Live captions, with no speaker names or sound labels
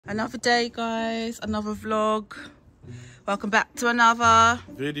Another day, guys, another vlog. Welcome back to another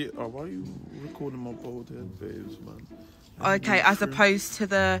video. Oh, why are you recording my bald head, babes, man? Okay, as opposed to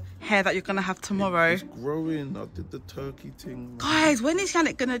the hair that you're gonna have tomorrow. It's growing. I did the turkey thing, man. Guys, when is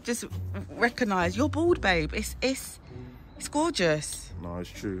Yannick gonna just recognise you're bald, babe? It's gorgeous. No, it's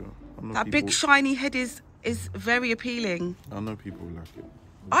true. That big shiny head is very appealing. I know people like it.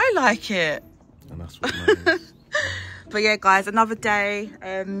 I like it. And that's what matters. But yeah, guys, another day.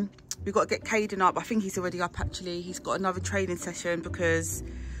 We've got to get Caden up. I think he's already up, actually. He's got another training session because,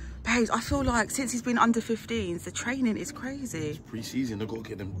 babes, I feel like since he's been under 15s, the training is crazy. It's pre-season. They've got to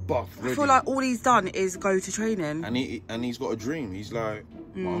get them buff ready. I feel like all he's done is go to training. And he's got a dream. He's like,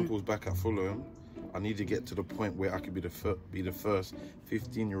 my uncle's back at Fulham. I need to get to the point where I could be the first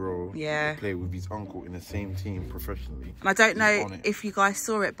 15-year-old to play with his uncle in the same team professionally. And I don't know if you guys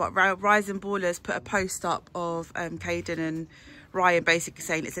saw it, but Rising Ballers put a post up of Caden and Ryan basically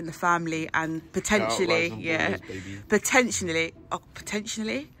saying it's in the family and potentially, potentially, I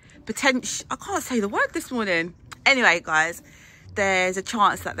can't say the word this morning. Anyway, guys, there's a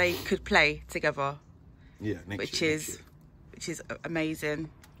chance that they could play together. Yeah, which is amazing.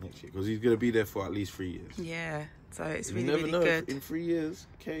 Next year, because he's going to be there for at least 3 years. Yeah, so it's really, really good. In 3 years,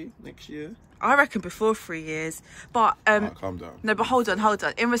 okay, next year. I reckon before 3 years. But calm down. No, but hold on.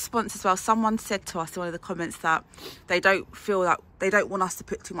 In response as well, someone said to us in one of the comments that they don't feel that they don't want us to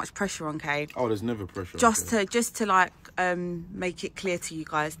put too much pressure on Kay. Oh, there's never pressure. Just to like make it clear to you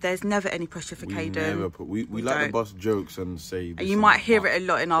guys, there's never any pressure for Caden. We like to bust jokes and say. And you might hear it a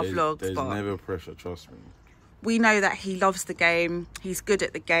lot in our vlogs. There's never pressure. Trust me. We know that he loves the game. He's good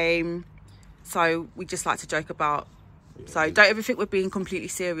at the game. So we just like to joke about. Yeah, so don't ever think we're being completely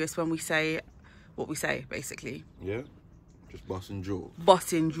serious when we say what we say, basically. Yeah, just busting jaw.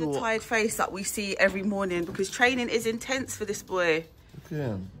 Busting jaw. The tired face that we see every morning because training is intense for this boy. Look at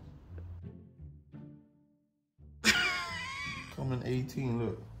him. Coming 18,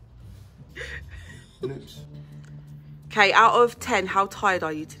 look. Lips. Okay, out of 10, how tired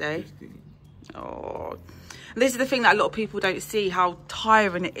are you today? 15. Oh. This is the thing that a lot of people don't see, how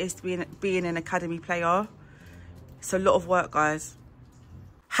tiring it is to being an academy player. It's a lot of work, guys.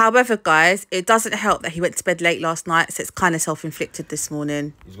 However, guys, it doesn't help that he went to bed late last night, so it's kind of self-inflicted this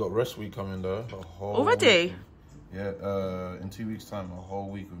morning. He's got rest week coming, though. Already? Week. Yeah, in 2 weeks' time, a whole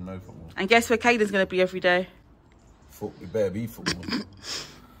week with no football. And guess where Caden's going to be every day? It better be football.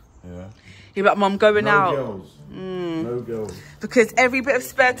 Yeah. You're like, Mum, going out. Girls. No girls. Because every bit of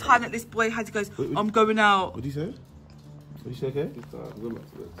spare time that this boy has, he goes, I'm going out. What did you say? What did you say, okay?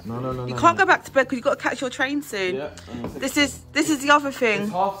 No. You can't go back to bed because you've got to catch your train soon. Yeah. This is the other thing.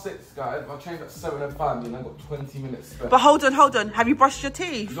 It's 6:30, guys. My train's at 7:05 and I've got 20 minutes spare. But hold on. Have you brushed your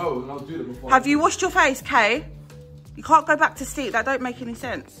teeth? No, I'll do that before. Have you washed your face, Kay? You can't go back to sleep. That don't make any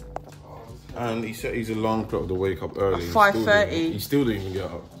sense. And he set his alarm clock to wake up early. 5:30. He still didn't even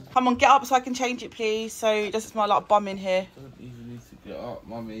get up. Come on, get up so I can change it, please. So it doesn't smell like a bum in here. I don't even need to get up,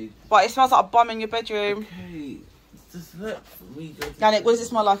 mummy. But it smells like a bum in your bedroom. Okay, it's just let me go. Yannick, what does it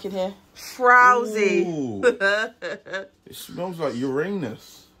smell like in here? Frowsy. It smells like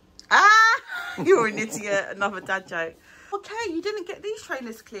Uranus. Ah, you're an idiot. Another dad joke. Okay, you didn't get these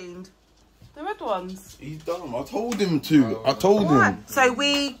trainers cleaned. The red ones. He's dumb. I told him to. I told him. So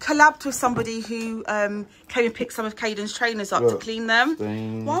we collabed with somebody who came and picked some of Caden's trainers up to clean them.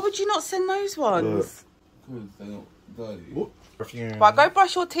 Stains. Why would you not send those ones? Because they're not dirty. What? Right, go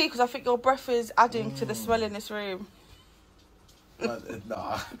brush your teeth because I think your breath is adding to the smell in this room.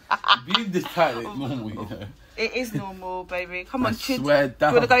 Nah. Being this tired is normal, you know. It is normal, baby. Come on, swear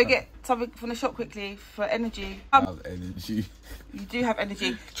down. You want to go get something from the shop quickly for energy? I have energy. You do have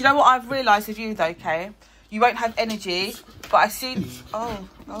energy. Do you know what I've realised with you, though, Kay? You won't have energy, but I see... Oh,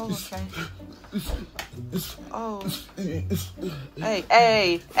 okay. Oh.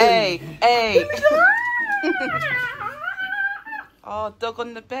 Hey. Oh, dog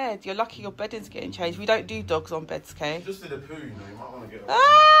on the bed. You're lucky your bedding's getting changed. We don't do dogs on beds, Kay. She just did a poo, you know. You might want to get up.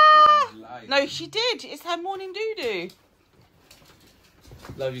 Ah! No, she did. It's her morning doo-doo.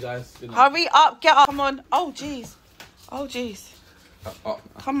 Love you guys. Hurry up. Get up. Come on. Oh, jeez.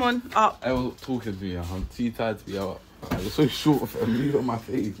 Come on, up. I was talking to me. I'm too tired to be out. You're so short for me on my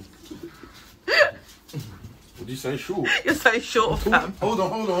face. What did you say, short? You're so short, fam. Hold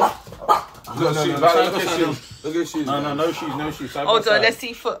on. Look at shoes. No shoes. Side hold by on, side. let's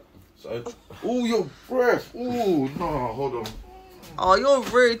see foot. Oh, your breath. Oh, no, hold on. Oh, you're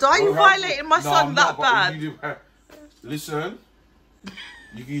rude. Are you violating my son that bad? Listen.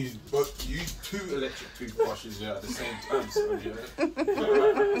 You can use 2 electric toothbrushes at the same time, so yeah.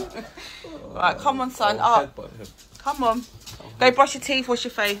 Right, come on, son, up. Come on. Go brush your teeth, wash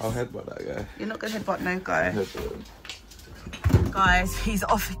your face. I'll headbutt that guy. You're not going to headbutt no guy. Guys, he's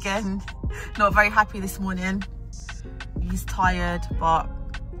off again. Not very happy this morning. He's tired, but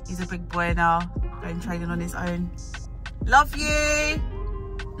he's a big boy now. Going training on his own. Love you.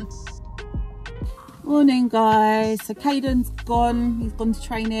 Morning, guys. So Caden's gone. He's gone to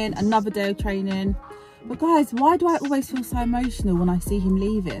training. Another day of training. But guys, why do I always feel so emotional when I see him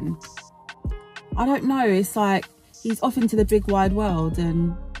leaving? I don't know. It's like he's off into the big wide world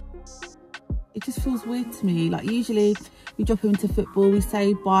and it just feels weird to me. Like usually we drop him into football, we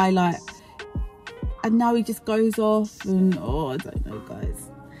say bye, like, and now he just goes off and I don't know,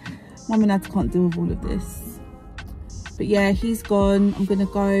 guys. Mum and Dad can't deal with all of this. But yeah, he's gone. I'm gonna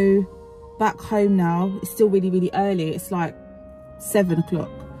go back home now. It's still really, really early. It's like 7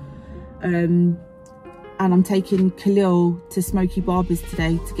 o'clock. And I'm taking Khalil to Smoky Barbers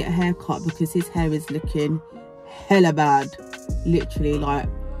today to get a haircut because his hair is looking hella bad. Literally, like,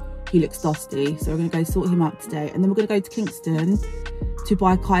 he looks dusty. So we're going to go sort him out today. And then we're going to go to Kingston to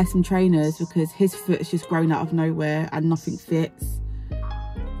buy Kai some trainers because his foot has just grown out of nowhere and nothing fits.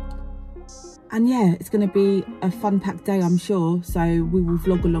 And yeah, it's going to be a fun-packed day, I'm sure. So we will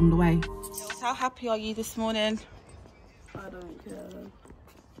vlog along the way. How happy are you this morning? I don't care.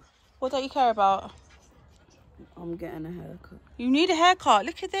 What don't you care about? I'm getting a haircut. You need a haircut.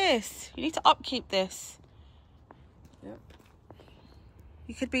 Look at this. You need to upkeep this. Yep.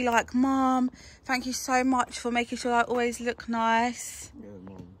 You could be like, Mom, thank you so much for making sure I always look nice. Yeah,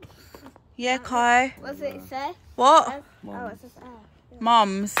 Mum. Yeah, Kai. What's it say? What? Oh, it's just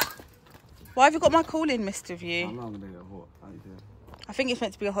Mums. Why have you got my calling missed of you? I'm not gonna get hot. How you doing? I think it's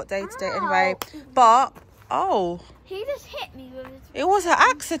meant to be a hot day today anyway. But, he just hit me with his... it was an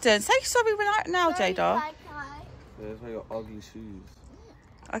accident. Say sorry right now, Jada. There's why your ugly shoes.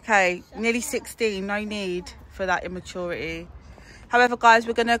 Okay, nearly 16, no need for that immaturity. However, guys,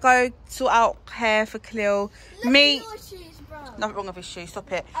 we're going to go sort out hair for Khalil. Meet... Your shoes, bro. Nothing wrong with his shoes,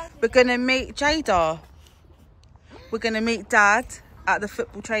 stop it. We're going to meet Jada. We're going to meet Dad at the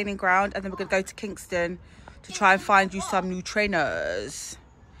football training ground and then we're going to go to Kingston to try and find you some new trainers.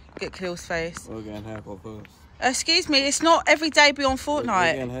 Get Khalil's face. We're getting haircut first. Excuse me, it's not every day be on Fortnite.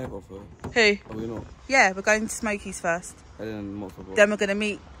 We're getting haircut first. Who? Are we not? Yeah, we're going to Smokies first. Then we're going to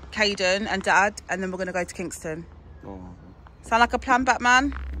meet Caden and Dad, and then we're going to go to Kingston. Oh. Sound like a plan,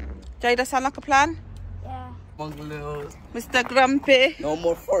 Batman? Jada, sound like a plan? Yeah. Bungalow. Mr. Grumpy. No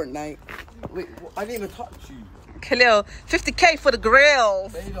more Fortnite. Wait, I didn't even touch you. Khalil, 50k for the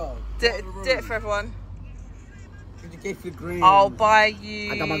grills. Jada, Do it for everyone. 50k for the grill. I'll buy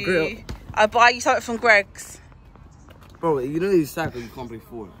you... I got my grill. I'll buy you something from Greg's. Bro, you know these cycles you can't play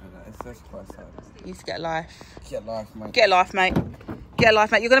forward. That's quite sad. You need to get a life. Get life, mate. Get a life, mate. Get a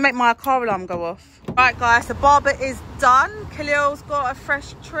life, mate. You're going to make my car alarm go off. Right, guys, the barber is done. Khalil's got a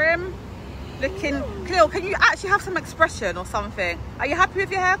fresh trim. Looking... Khalil, can you actually have some expression or something? Are you happy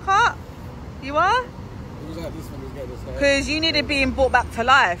with your haircut? You are? Because you needed being brought back to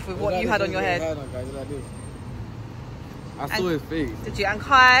life with what you had on your head. I saw his face. Did you? And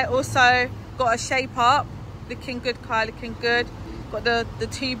Kai also got a shape up. Looking good, Kai, looking good. Got the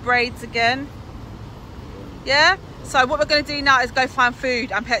 2 braids again. Yeah? So what we're going to do now is go find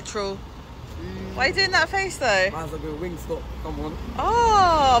food and petrol. Why are you doing that face though? Might as well go Wingstop, come on.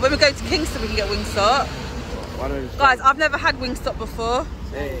 Oh, when we go to Kingston we can get Wingstop. Guys, I've never had Wingstop before.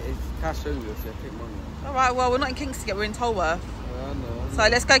 Hey, it's cash only, so take money. Alright, well, we're not in Kingston yet, we're in Tolworth. I know. So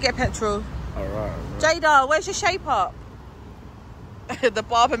let's go get petrol. Alright. Jada, where's your shape up? The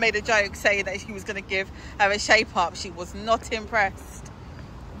barber made a joke saying that he was going to give her a shape up. She was not impressed.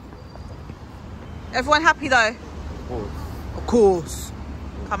 Everyone happy though? Of course. Of course.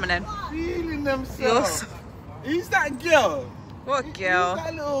 Coming in. Feeling themselves. Who's that girl? What girl? Who's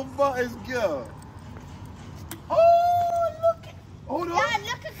that little butters girl? Oh, look. Hold on. Dad,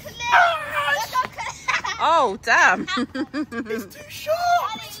 look at Khalil. Look at Khalil. Oh, damn. It's too short.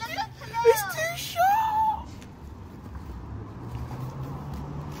 Daddy, look at Khalil. It's too short.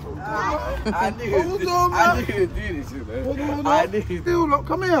 I knew Hold on, I man. knew you'd do this, you know. Hold on. I knew you'd Still, look,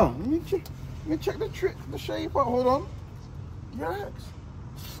 come here. Let me check the shape up. Hold on. Relax.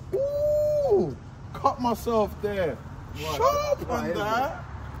 Ooh, cut myself there. Sharp on that.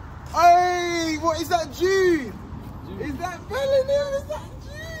 Hey, what is that, Jude? Is that Bellingham? Is that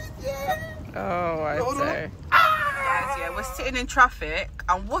Jude? Yeah. Oh, I Hold on. see. Guys, yeah, we're sitting in traffic,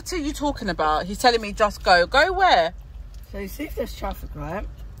 and what are you talking about? He's telling me just go. Go where? So you see if there's traffic, right?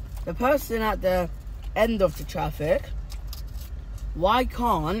 The person at the end of the traffic, why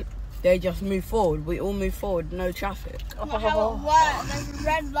can't they just move forward? We all move forward, no traffic. How it works, there's a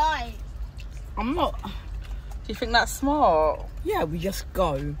red light. I'm not... you think that's smart? Yeah, we just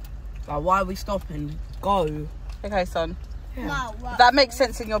go. Like, why are we stopping? Go. Okay, son. Yeah. No, what? That makes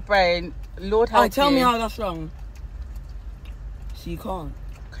sense in your brain. Lord help Oh, tell you. me how that's wrong. So you can't.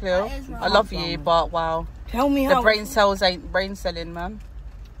 Cleo, That is wrong. I love you, but wow. Tell me The how. brain cells ain't brain selling, man.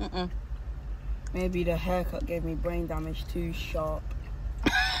 Mm-mm. Maybe the haircut gave me brain damage too sharp.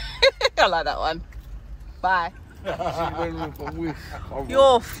 I like that one. Bye. Your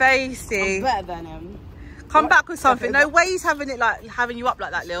Your facey. I'm better than him. Come back with something. No way he's having you up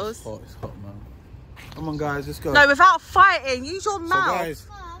like that, Lils. It's hot, man. Come on, guys, let's go. No, without fighting. Use your So mouth. guys,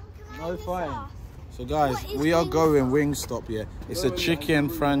 Mum, can I no have fine. this off? So guys, What is we are Wingstop? going Wingstop, yeah. It's a chicken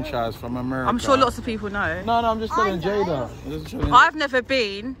franchise from America. I'm sure lots of people know. No, I'm just telling I know. Jada. I'm just telling- I've never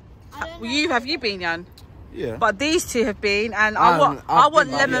been. I don't know. Have you been, Jan? yeah. But these two have been, and I want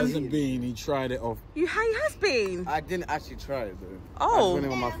He lemon. hasn't been. He tried it off. He has been. I didn't actually try it though. Oh. I was winning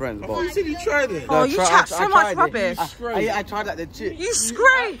with my friends, but You said he tried it. Oh, you chat so much rubbish. I tried like the chips. You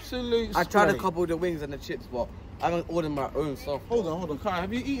scrape. Absolute. I tried a straight. couple of the wings and the chips, but I haven't ordered my own stuff. Hold on, Kai.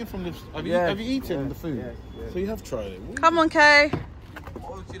 Have you eaten from this? Have you eaten the food? So you have tried it. Come on, Kay.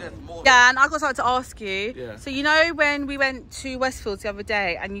 Yeah, and I got something to ask you. Yeah. So you know when we went to Westfields the other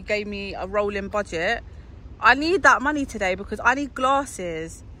day and you gave me a rolling budget, I need that money today because I need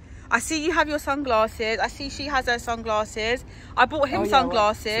glasses. I see you have your sunglasses. I see she has her sunglasses. I bought him So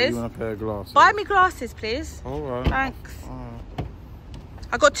sunglasses. you want a pair of glasses? Buy me glasses, please. All right. Thanks. All right.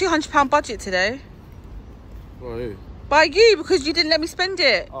 I got £200 budget today. Well, who? By you because you didn't let me spend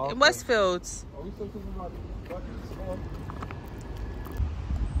it Oh, in okay. Westfields. Are we talking about budgets?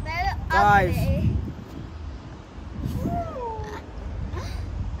 They look Guys. ugly.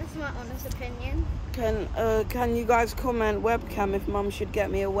 That's my honest opinion. Can you guys comment webcam if Mum should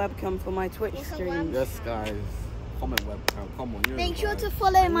get me a webcam for my Twitch What's a stream? Yes, guys. Comment webcam. Come on, you. Make sure to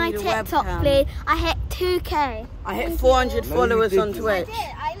follow my need a TikTok, webcam. please. I hit 2K. I hit 400 No, followers you on didn't. Twitch.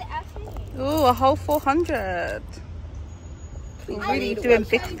 I've seen it. Ooh, a whole 400. We're really need a doing webcam.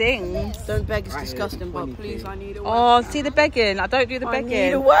 big things. Don't beg, it's I hit disgusting, but 20K. please, I need a Oh, webcam. see the begging. I don't do the I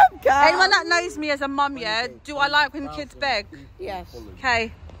need a begging. webcam. Anyone that knows me as a mum, yeah, do I like when kids beg? Yes.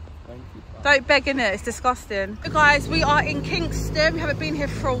 Okay. Don't beg in it, it's disgusting. So guys, we are in Kingston. We haven't been here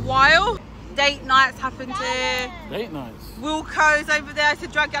for a while. Date nights happened here. Date nights. Wilco's over there. I used to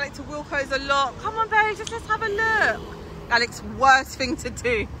drag Alex to Wilco's a lot. Come on, babe, just let's have a look. Alex's worst thing to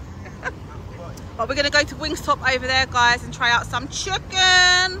do. But we're gonna go to Wingstop over there, guys, and try out some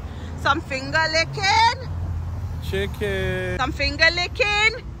chicken, some finger licking, Chicken. some finger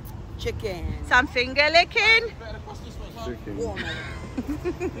licking, Chicken. some finger licking.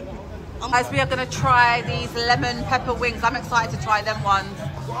 Guys, we are gonna try these lemon pepper wings. I'm excited to try them ones.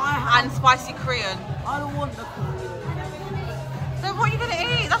 And spicy Korean. I don't want the So what are you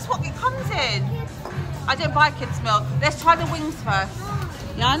gonna eat? That's what it comes in. I didn't buy kids milk. Let's try the wings first.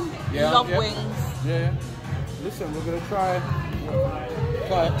 Jan, you love wings. Yeah. Listen, we're gonna try.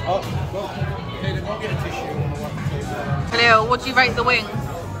 Try it. Oh, go. Hey, go get a tissue. Khalil, what do you rate the wings?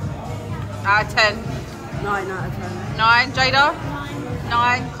 Out of 10. 9 out of 10. 9, Jada?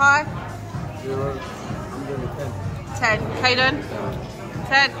 9, Kai? 0. I'm doing a 10, 10. Caden?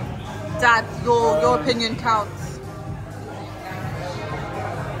 10. Dad, your opinion counts.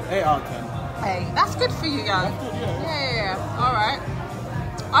 8 out of 10. Hey, that's good for you, Jan. Yeah. All right.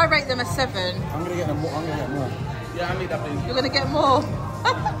 I rate them a 7. I'm gonna get them more. I'm gonna get more. Yeah, I need that, please. You're gonna get more.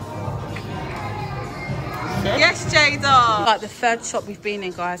 Yes, Jada. Like the third shop we've been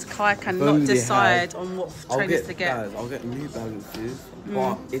in, guys. Kai cannot Only decide had- on what I'll trainers get, to get. guys, I'll get New Balances,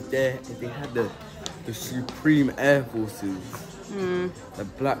 but if they had the Supreme Air Forces, the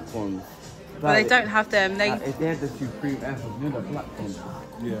black ones. But they don't have them. They If they had the Supreme Air Forces, you know the black ones.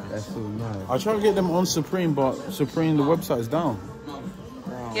 Yeah. That's so nice. I try to get them on Supreme, but Supreme, the website is down.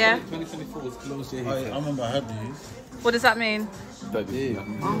 yeah. 2024 was close. I remember I had these. What does that mean?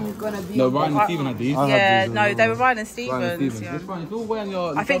 I'm gonna be. No, Ryan and Stephen had these. I had Yeah, these as no, well. they were Ryan and Ryan and Stevens. Stephen. Yeah. It's fine. It's all wearing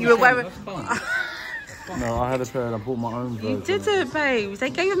your. I think you were wearing. That's fine. No, I had a pair and I bought my own version. You didn't, babes. They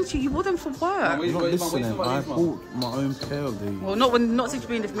gave them to you. You wore them for work. I'm not listening. I bought my own pair of these. Well, not since you've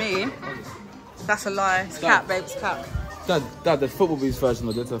been with me. That's a lie. It's cap, babe. It's cap. Dad, there's football boots version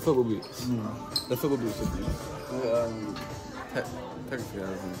of this. The football boots. The football boots. Technically, I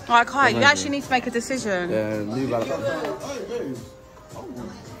think. All right, Kai, you actually need to make a decision. Yeah, New Balance.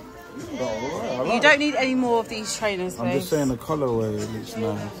 You don't need any more of these trainers, I'm babe. just saying the colorway looks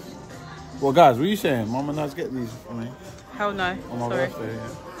nice. Well, guys, what are you saying? Mum and Dad's get these for me Hell no. on my Sorry. birthday.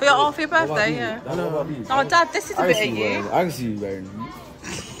 Yeah. For your birthday, yeah. What about these? Oh, Dad, this is a bit of you. I can see you wearing them.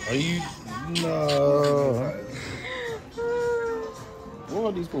 Are you? No. What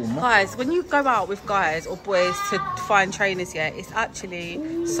are these called? Guys, when you go out with guys or boys to find trainers, yeah, it's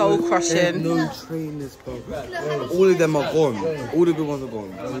actually soul crushing. No trainers, bro. All of them are gone. All the good ones are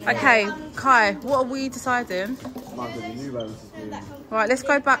gone. Okay, Kai, what are we deciding? Right, let's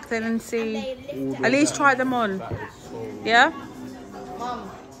go back then and see. At least try them on. Yeah?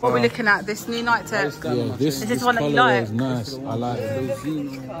 What are we looking at? This new night tech? Yeah, this one that you like? is nice. I like it.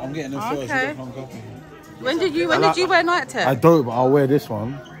 I'm getting it first. Okay. When did you wear night tech? I don't, but I'll wear this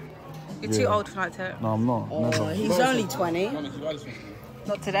one. You're too old for night tech. No, I'm not. Never. He's only 20.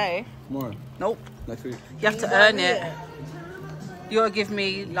 Not today. Tomorrow. Nope. Next week. You have to earn it. You gotta give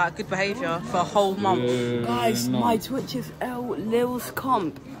me like good behaviour for a whole month. Guys, my Twitch is Lil's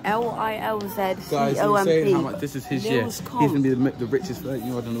Comp. LILZCOMP. Guys, he's saying how much this is his year. He's gonna be the richest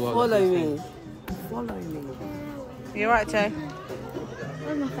 30-year-old in the world. Follow me. Follow me. You right, Jay?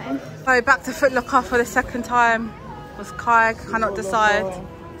 Where's my phone? So back to Foot Locker for the second time. Was Kai cannot decide.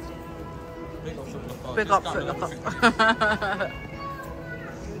 Big up Foot Locker.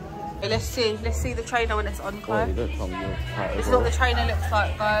 Let's see the trainer when it's on, Kai. This is what the trainer looks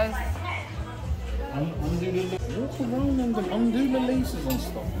like, guys. Walk around and undo the laces and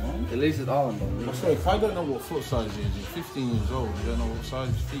stuff, man. The laces are on, though. I swear, if I don't know what foot size he is, he's 15 years old, you don't know what size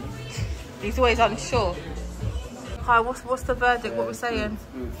his feet is. He's always unsure. Kai, what's the verdict? What we're saying?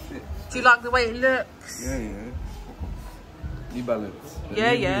 Do you like the way it looks? Yeah. New Balance.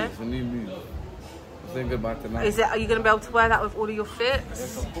 Yeah. It's a new move. Saying goodbye to night. Are you going to be able to wear that with all of your fits?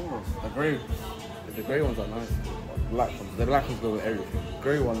 Yes, of course. The grey ones are nice. The black ones go with everything. The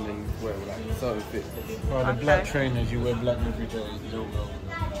grey one they wear with like certain fits. Oh, the black trainers, you wear black every day. You don't go.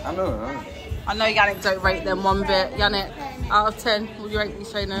 I know. I know Yannick don't rate them one bit. Yannick, out of 10, what do you rate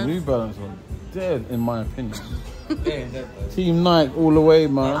these trainers? New Balance one, dead in my opinion. Team Nike all the way,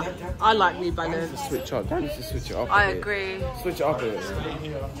 man. I like New Balance. Switch up. Dad needs to switch it up. I agree. Switch it up a bit.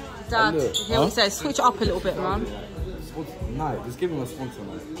 Dad, he always says, switch it up a little bit, man. Nike, just give him a sponsor,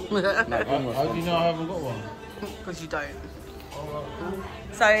 man. How do you know I haven't got one? Because you don't.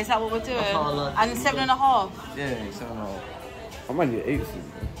 So is that what we're doing? And 7.5? Yeah, 7.5. I'm only at 8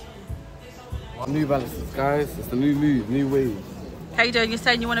 soon. New Balances, guys. It's the new move, new wave. Kaden, you're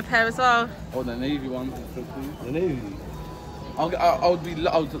saying you want a pair as well? Oh, the navy one. The navy. I'll get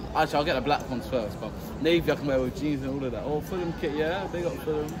the black ones first, but navy I can wear with jeans and all of that. Oh, Fulham kit, yeah, big up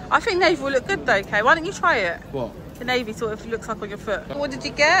Fulham. I think navy will look good though, Kay. Why don't you try it? What? The navy sort of looks like on your foot. What did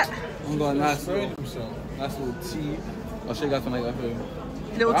you get? I'm got a nice little tee. I'll show you guys when I get home.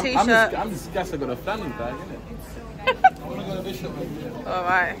 Little t-shirt. I'm just guessing I got a flannel bag, innit?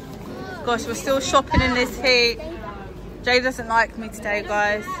 Alright. Gosh, we're still shopping in this heat. Jay doesn't like me today,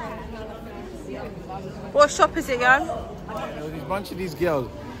 guys. What shop is it, Jan? There's a bunch of these girls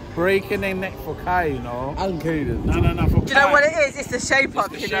breaking their neck for Kai, you know. I'm Kaden. No, for Do you know what it is? It's the shape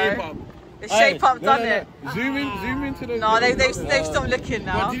up, you know. The shape up done it. Zoom into the. No, they've stopped looking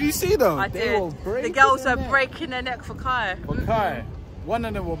now. But did you see them? I did. The girls are breaking their neck for Kai. For Kai. One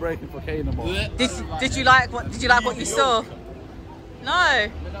of them were breaking for Kaden. Did you like what you saw? No.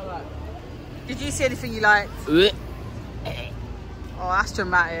 Did you see anything you liked? Oh, that's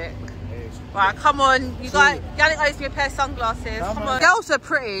dramatic. Right, come on. You guys, Yannick owes me a pair of sunglasses. Come on. Girls are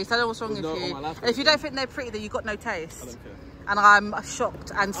pretty, so I don't know what's wrong with you. And if you don't think they're pretty, then you've got no taste. And I'm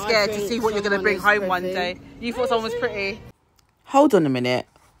shocked and scared to see what you're going to bring home one day. You thought someone was pretty? Hold on a minute.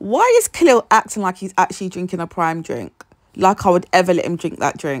 Why is Khalil acting like he's actually drinking a prime drink? Like I would ever let him drink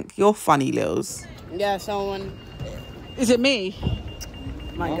that drink. You're funny, Lils. Yeah, someone. Is it me?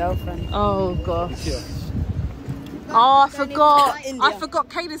 My girlfriend. Oh, gosh. Oh, I forgot. I forgot.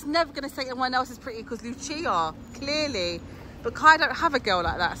 Kaden's never going to say anyone else is pretty because Lucia, clearly. But Kai don't have a girl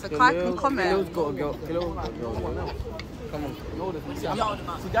like that, so Kai can comment. Khalil's got a girl. Come on. See,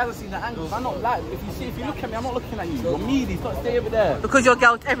 guys have seen the angles. I'm not like, if you look at me, I'm not looking at you. You're meaty. Stop, stay over there. Because your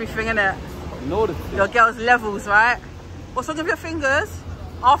girl's everything, innit? You know this. Your girl's levels, right? What's wrong with your fingers?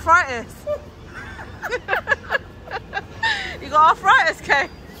 Arthritis. You got arthritis, Kay?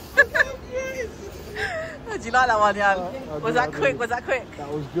 Did you like that one, Jan? Was that quick? Was that quick? That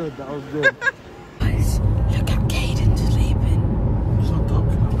was good. Guys, look at Kaden sleeping.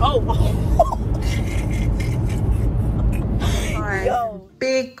 Oh. Right.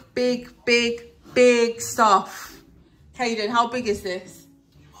 Big stuff. Kaden, how big is this?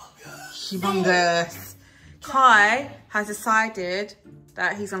 Humongous. Kai has decided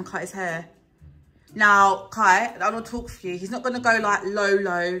that he's gonna cut his hair. Now, Kai, I don't talk for you. He's not gonna go like low,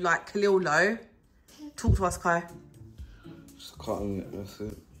 like Khalil low. Talk to us, Kai. Just cutting it, that's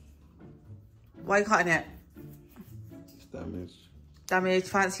it. Why are you cutting it? It's damaged. Damage,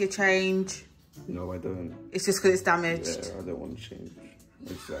 fancy a change? No, I don't. It's just because it's damaged. Yeah, I don't want to change.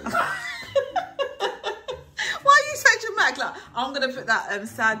 Exactly. Why are you so dramatic? Like, I'm gonna put that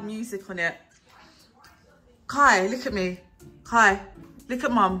sad music on it. Kai, look at me. Kai, look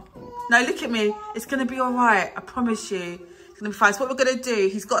at mum. No, look at me. It's gonna be all right. I promise you. It's gonna be fine. So what we're gonna do,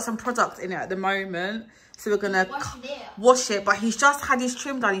 he's got some product in it at the moment. So we're gonna wash it. But he's just had his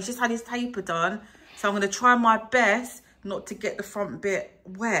trim done. He's just had his taper done. So I'm gonna try my best not to get the front bit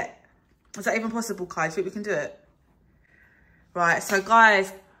wet. Is that even possible, Kai? Do you think we can do it? Right, so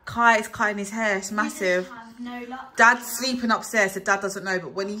guys, Kai is cutting his hair. It's massive. No luck. Dad's sleeping upstairs, so Dad doesn't know.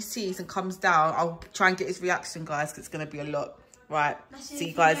 But when he sees and comes down, I'll try and get his reaction, guys, because it's going to be a lot. Right, see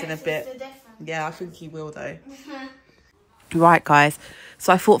you guys in a bit. Yeah, I think he will, though. Right, guys.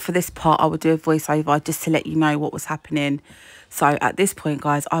 So I thought for this part, I would do a voiceover just to let you know what was happening. So at this point,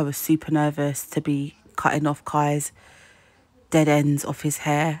 guys, I was super nervous to be cutting off Kai's dead ends of his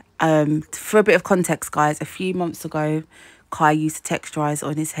hair. For a bit of context, guys, a few months ago, Kai used to texturize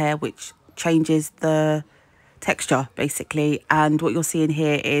on his hair, which changes the texture basically. And what you're seeing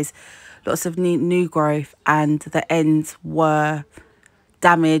here is lots of new growth, and the ends were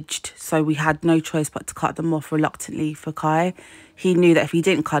damaged, so we had no choice but to cut them off reluctantly for Kai. He knew that if he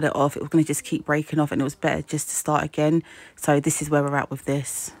didn't cut it off, it was going to just keep breaking off, and it was better just to start again. So this is where we're at with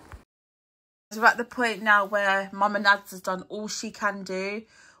this. We're at the point now where Mum and Nads has done all she can do.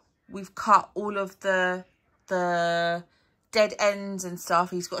 We've cut all of the dead ends and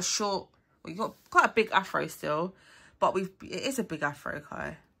stuff. He's got a short, well, he's got quite a big afro still, but it is a big afro,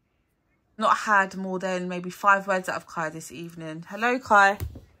 Kai. Not had more than maybe 5 words out of Kai this evening. Hello, Kai.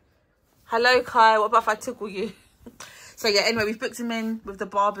 Hello, Kai. What about if I tickle you? So yeah, anyway, we've booked him in with the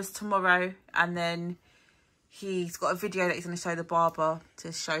barbers tomorrow, and then he's got a video that he's going to show the barber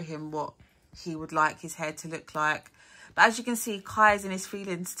to show him what he would like his hair to look like. But as you can see, Kai's in his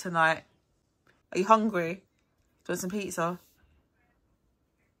feelings tonight. Are you hungry? Do you want some pizza?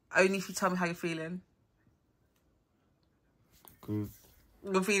 Only if you tell me how you're feeling. Good.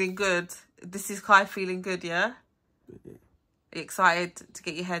 You're feeling good. This is Kai feeling good, yeah? Yeah. Are you excited to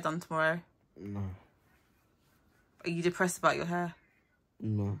get your hair done tomorrow? No. Are you depressed about your hair?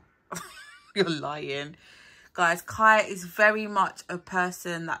 No. You're lying. Guys, Kai is very much a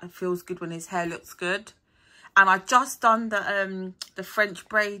person that feels good when his hair looks good. And I just done the French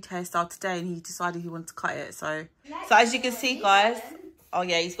braid hairstyle today, and he decided he wanted to cut it. So as you can see, guys, oh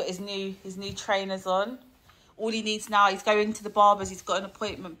yeah, he's got his new trainers on. All he needs now is going to the barber's. He's got an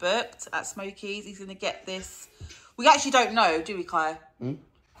appointment booked at Smokey's. He's going to get this. We actually don't know, do we, Kai? We're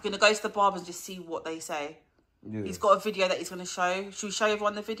going to go to the barber's and just see what they say. Yeah. He's got a video that he's going to show. Should we show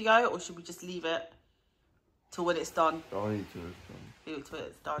everyone the video, or should we just leave it till when it's done? I'll leave it till it's done. Leave it till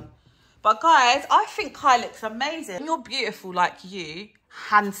it's done. But guys, I think Kai looks amazing. You're beautiful like you.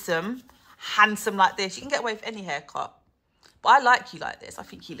 Handsome like this. You can get away with any haircut. But I like you like this. I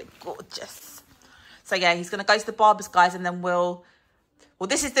think you look gorgeous. So yeah, he's going to go to the barber's, guys, and then well,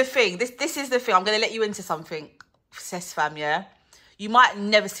 this is the thing. This is the thing. I'm going to let you into something, Sess fam, yeah? You might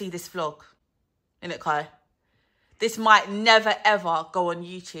never see this vlog. Innit, Kai? This might never, ever go on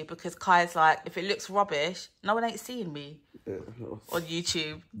YouTube, because Kai's like, if it looks rubbish, no one ain't seeing me on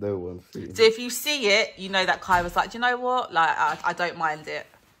YouTube. No one's seeing. So if you see it, you know that Kai was like, do you know what? Like, I don't mind it.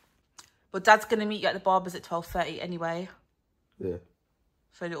 But Dad's going to meet you at the barber's at 12:30 anyway. Yeah.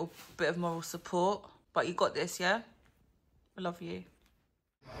 For a little bit of moral support. But you got this, yeah? I love you.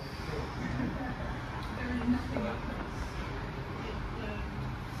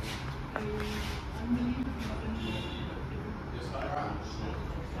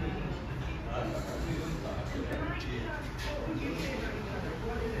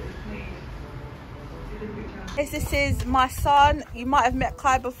 This is my son. You might have met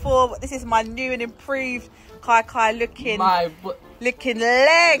Kai before, but this is my new and improved Kai looking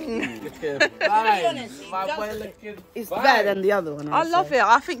leg. It's better than the other one. I love it.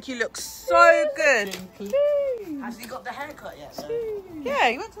 I think you look so good. Has he got the haircut yet? Yeah,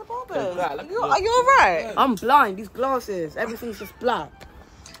 you went to the barber. Are you all right? I'm blind. These glasses. Everything's just black.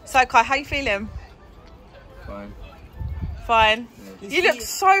 So Kai, how you feeling? Fine. Fine. You look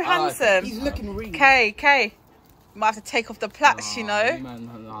so handsome. He's looking really. K. You might have to take off the plaits, you know.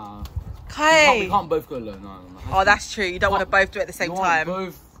 Nah. Kai. We can't both go low. No. Oh, that's true. You don't want to both do it at the same time.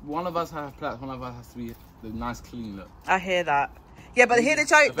 One of us have plaits. One of us has to be the nice clean look. I hear that. Yeah, but hear the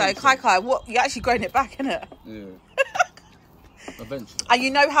joke though, Kai. What, you're actually growing it back, innit? Yeah. Eventually. And you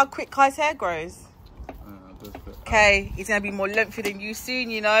know how quick Kai's hair grows. Okay, he's gonna be more lengthy than you soon,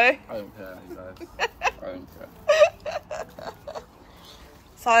 you know. I don't care, you guys. I don't care.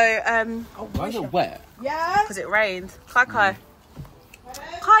 So, why is it wet? Yeah. Because it rained. Kai.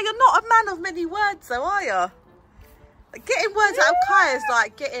 Kai, you're not a man of many words, though, are you? Getting words out of Kai is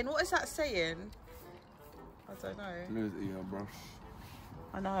like getting, what is that saying? I don't know. Yeah, bro.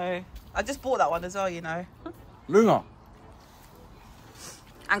 I know. I just bought that one as well, you know. Luna.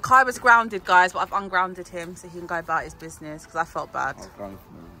 And Kai was grounded, guys, but I've ungrounded him so he can go about his business because I felt bad.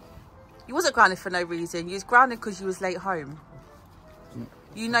 You wasn't grounded for no reason. You was grounded because you was late home.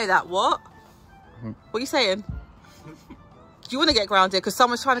 You know that. What? What are you saying? Do you want to get grounded because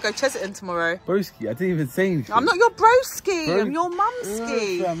someone's trying to go Chesterton tomorrow? Broski, I didn't even say anything. I'm not your broski. I'm your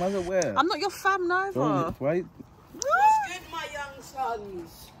mumski. Yeah, fam, I don't wear. I'm not your fam neither. Right? What's good, my young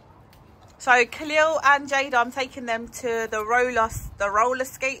sons? So Khalil and Jada, I'm taking them to the roller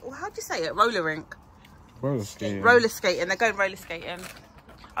skate. How do you say it? Roller rink. Roller skating. Roller skating. They're going roller skating.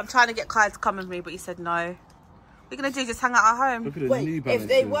 I'm trying to get Kai to come with me, but he said no. We're gonna do just hang out at home. Look at the Wait, New if Balances.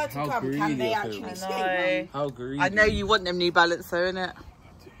 they were to How come, can greedy they of actually them. skate? How greedy. I know you want them New Balance, though, innit?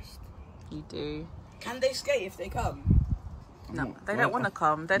 You do. Can they skate if they come? No, they don't want to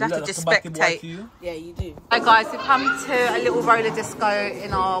come. They'd have to just spectate. Yeah, you do. Hi guys, we've come to a little roller disco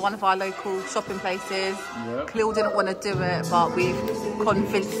in one of our local shopping places. Yep. Khalil didn't want to do it, but we've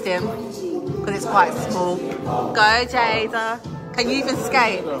convinced him because it's quite small. Go, Jada. Can you even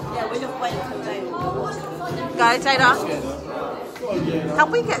skate? Yeah, we're just waiting for them. Go, Jada.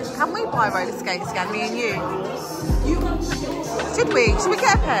 Can we buy roller skates again, me and you? Should we? Should we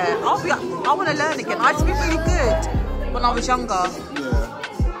get a pair? I want to learn again. I used to be really good when I was younger. Yeah.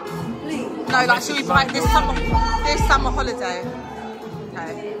 No, like should we buy it this summer holiday?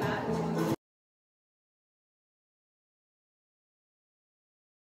 Okay.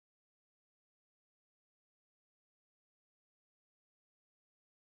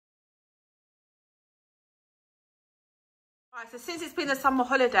 Right, so since it's been the summer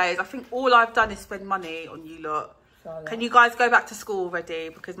holidays, I think all I've done is spend money on you lot. Can you guys go back to school already?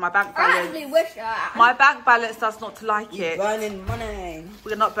 Because my bank balance does not like it. Burning money.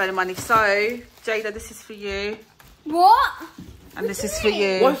 We're not burning money. So, Jada, this is for you. What? And this is for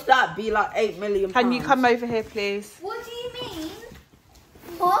you. What's that? Be like 8 million Can pounds. you come over here, please? What do you mean?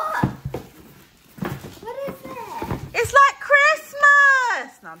 What? What is it? It's like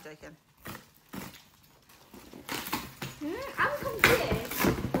Christmas! No, I'm joking. I'm confused.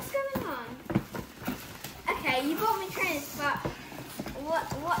 What's going on? Okay, you bought me trainers, but what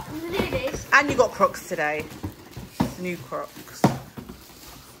ladies? And you got Crocs today. New Crocs.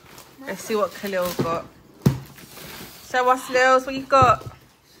 Let's see what Khalil got. Show us, Lils, what you got.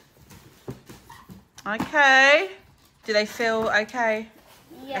 Okay. Do they feel okay?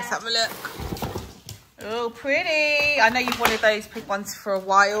 Yeah. Let's have a look. Oh, pretty. I know you've wanted those pink ones for a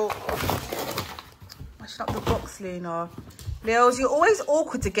while. Mashing up the box, Luna. Lils, you're always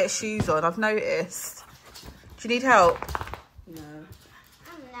awkward to get shoes on, I've noticed. Do you need help? No.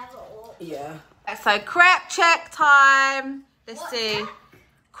 I'm never all. Yeah. So, crepe check time. Let's see. That?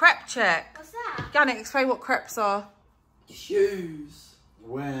 Crepe check. What's that? Yannick, explain what crepes are. Shoes.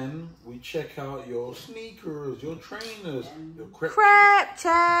 When we check out your sneakers, your trainers, your crepe. Crepe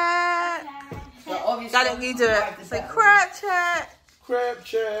check. So obviously, Yannick, you do it. Say crepe check. Crepe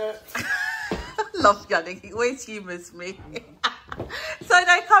check. Love Yannick, he always humours me. So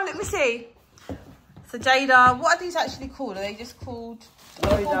no, come, let me see. So Jada, what are these actually called? Are they just called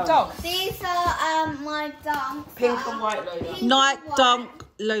Dunk? These are my dunks. Pink and white logo. Pink Night and white. Dunk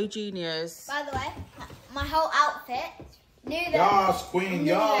Low Juniors. By the way, my whole outfit. Knew that. Yas, queen,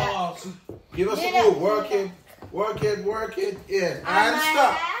 yas. Give us a move. Work it. Yeah. And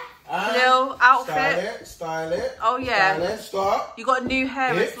stop. And Little outfit. Style it. Oh yeah. Style it. Stop. You got new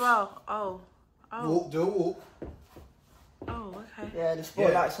hair Hips. as well. Oh. Whoop, do whoop. Oh, okay. Yeah, the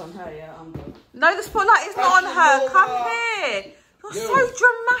spotlight's on her, yeah, I'm good. No, the spotlight is not on her. Come Lola. here. You're Yo. so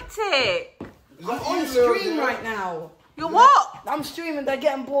dramatic. Is I'm that on you, little stream girl? right now. You're what? I'm streaming, they're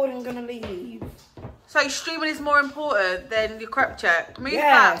getting bored and gonna leave. So streaming is more important than your crepe check. Move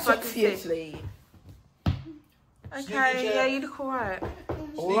Yeah, back so I can see. obviously. Okay, Sneaky yeah, check. you look alright.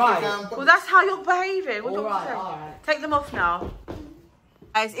 Alright. Well, that's how you're behaving. What do you want me to say? Alright. Take them off now.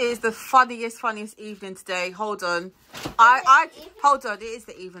 Guys, it is the funniest evening today. Hold on. Hold on, it is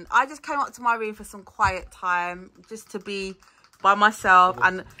the evening. I just came up to my room for some quiet time, just to be by myself,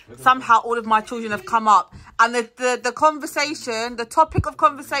 and somehow all of my children have come up. And the conversation, the topic of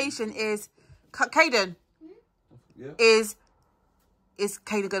conversation is, Caden, is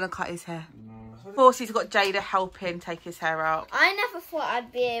Caden gonna cut his hair? Of course, he's got Jada helping take his hair out. I never thought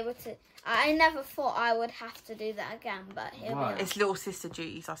I'd be able to. I never thought I would have to do that again, but here we are. It's little sister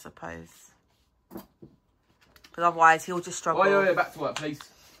duties, I suppose. Because otherwise, he'll just struggle. Oh, yeah, back to work, please.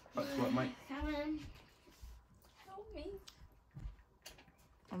 Back to work, mate. Come on. Help me.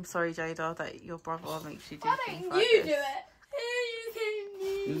 I'm sorry, Jada, that your brother makes you do Why things don't like you this. do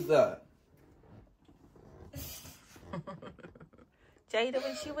it? Who's that? Jada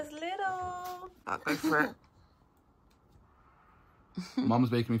when she was little. I'll go for it.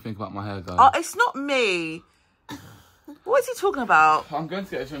 Mum's making me think about my hair, guys. Oh, it's not me. What is he talking about? I'm going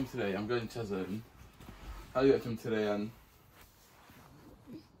to get a trim today. I'm going to Cheshunt. I'll get a trim today and...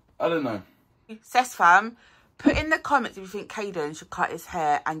 I don't know. Sess fam, put in the comments if you think Caden should cut his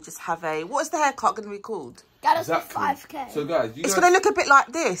hair and just have a... What is the haircut going to be called? Get us Exactly. 5K. So guys, you It's guys... going to look a bit like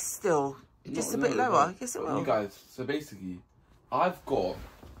this still. Just a bit No, lower. no. Yes, it will. You guys, so basically, I've got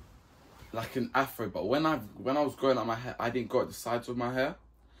like an afro, but when I was growing up my hair, I didn't grow at the sides of my hair.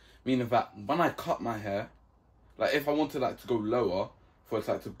 Meaning that when I cut my hair, like if I wanted like to go lower for it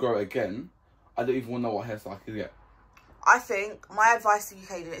like to grow again, I don't even know what hairstyle I could get. I think my advice to you,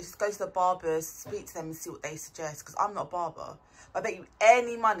 Caden, is just go to the barbers, speak to them and see what they suggest. Because I'm not a barber. I bet you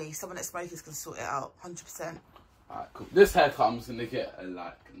any money someone that smokers can sort it out. 100%. Alright, cool. This haircut, I'm just gonna get a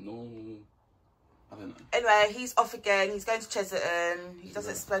like normal. I don't know. Anyway, he's off again. He's going to Cheshunt. He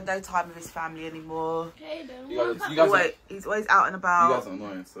doesn't spend no time with his family anymore. He's always out and about. You guys are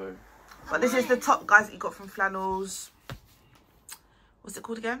annoying, so. But this is the top guys that he got from Flannels. What's it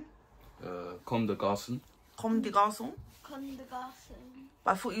called again? Comme des Garçons. Comme des Garçons. Comme des Garçons.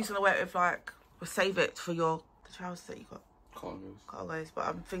 But I thought you was gonna wear it with like, or save it for the trousers that you got. Cargos. But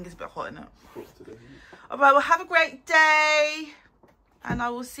I think it's a bit hot in it. Today. Alright, well have a great day. And I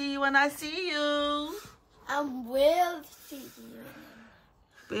will see you when I see you. And we'll see you.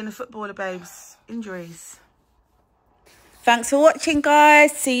 Being a footballer, babes. Injuries. Thanks for watching,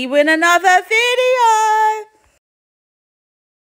 guys. See you in another video.